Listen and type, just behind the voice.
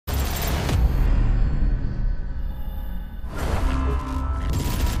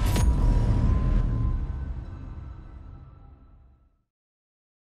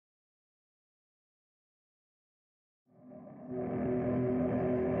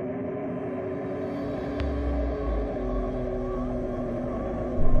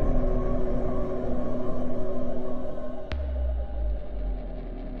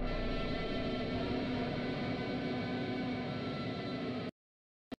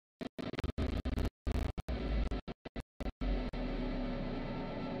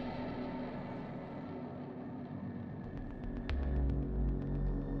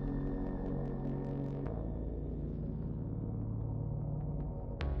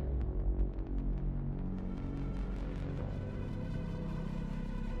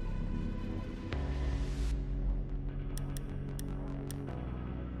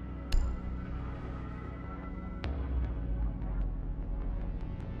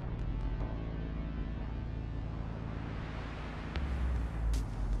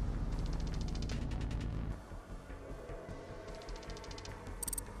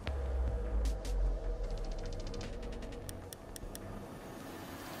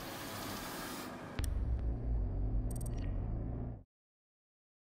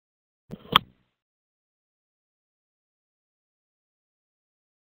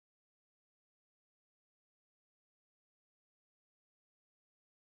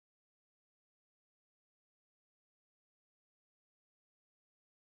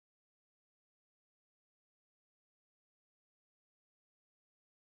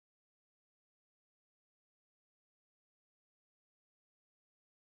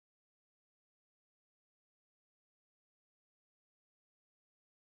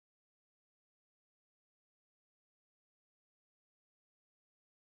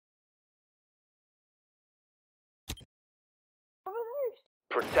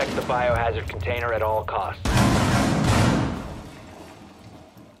Protect the biohazard container at all costs.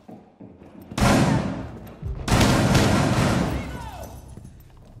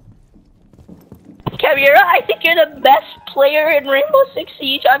 Caviera, I think you're the best player in Rainbow Six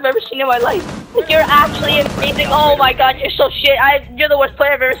Siege I've ever seen in my life. Like, you're actually amazing. Oh my god, you're so shit. You're the worst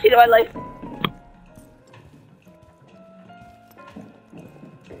player I've ever seen in my life.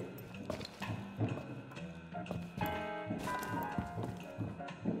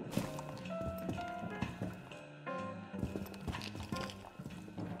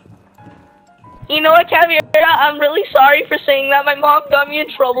 You know what, Caviera? I'm really sorry for saying that. My mom got me in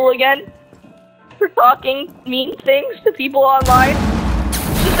trouble again for talking mean things to people online.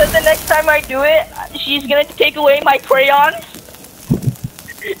 She said the next time I do it, she's gonna take away my crayons,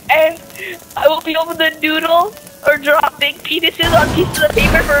 and I will be able to doodle or draw big penises on pieces of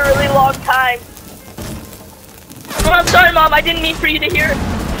paper for a really long time. Oh, I'm sorry, Mom. I didn't mean for you to hear.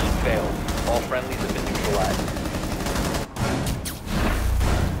 Failed. All friendlies have been neutralized.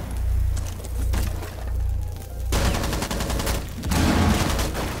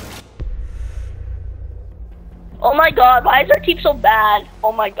 Oh my god, why is our team so bad?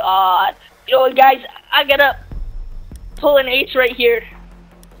 Oh my god. You know what, guys? I gotta pull an ace right here.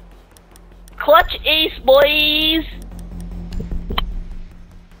 Clutch ace, boys!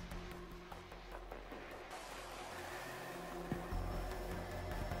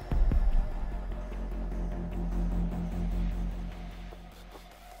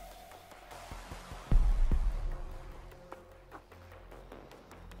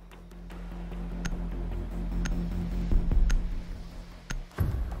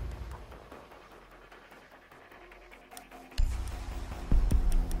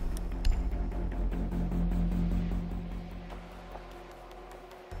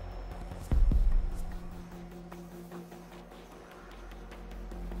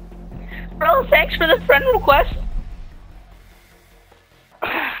 Bro, thanks for the friend request.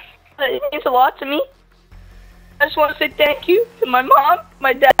 It means a lot to me. I just want to say thank you to my mom,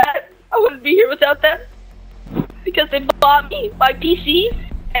 my dad. I wouldn't be here without them, because they bought me my PC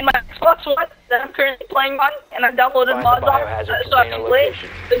and my Xbox One that I'm currently playing on, and I downloaded mods on so I can play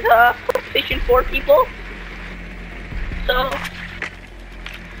with PlayStation 4 people. So,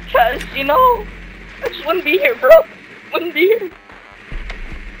 because, you know, I just wouldn't be here, bro. Wouldn't be here.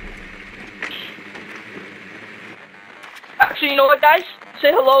 Actually, you know what, guys?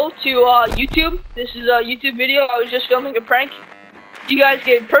 Say hello to YouTube. This is a YouTube video. I was just filming a prank. You guys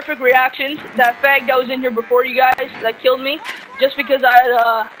gave perfect reactions. That fag that was in here before you guys that killed me, just because I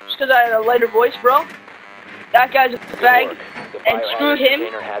had a lighter voice, bro. That guy's a fag, and screw him.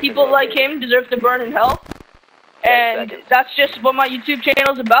 People like him deserve to burn in hell. And that's just what my YouTube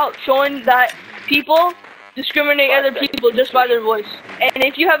channel is about, showing that people discriminate other people just by their voice. And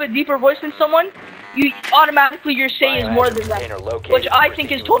if you have a deeper voice than someone, you automatically your say is more than that, which I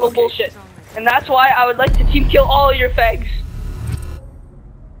think is total bullshit. And that's why I would like to team kill all of your fags.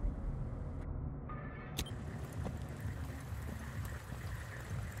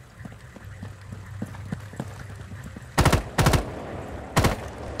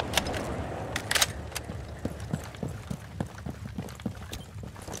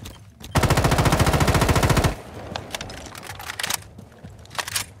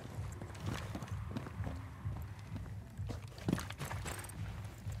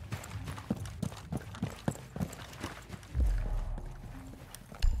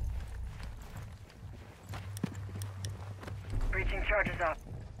 Breaching charges up.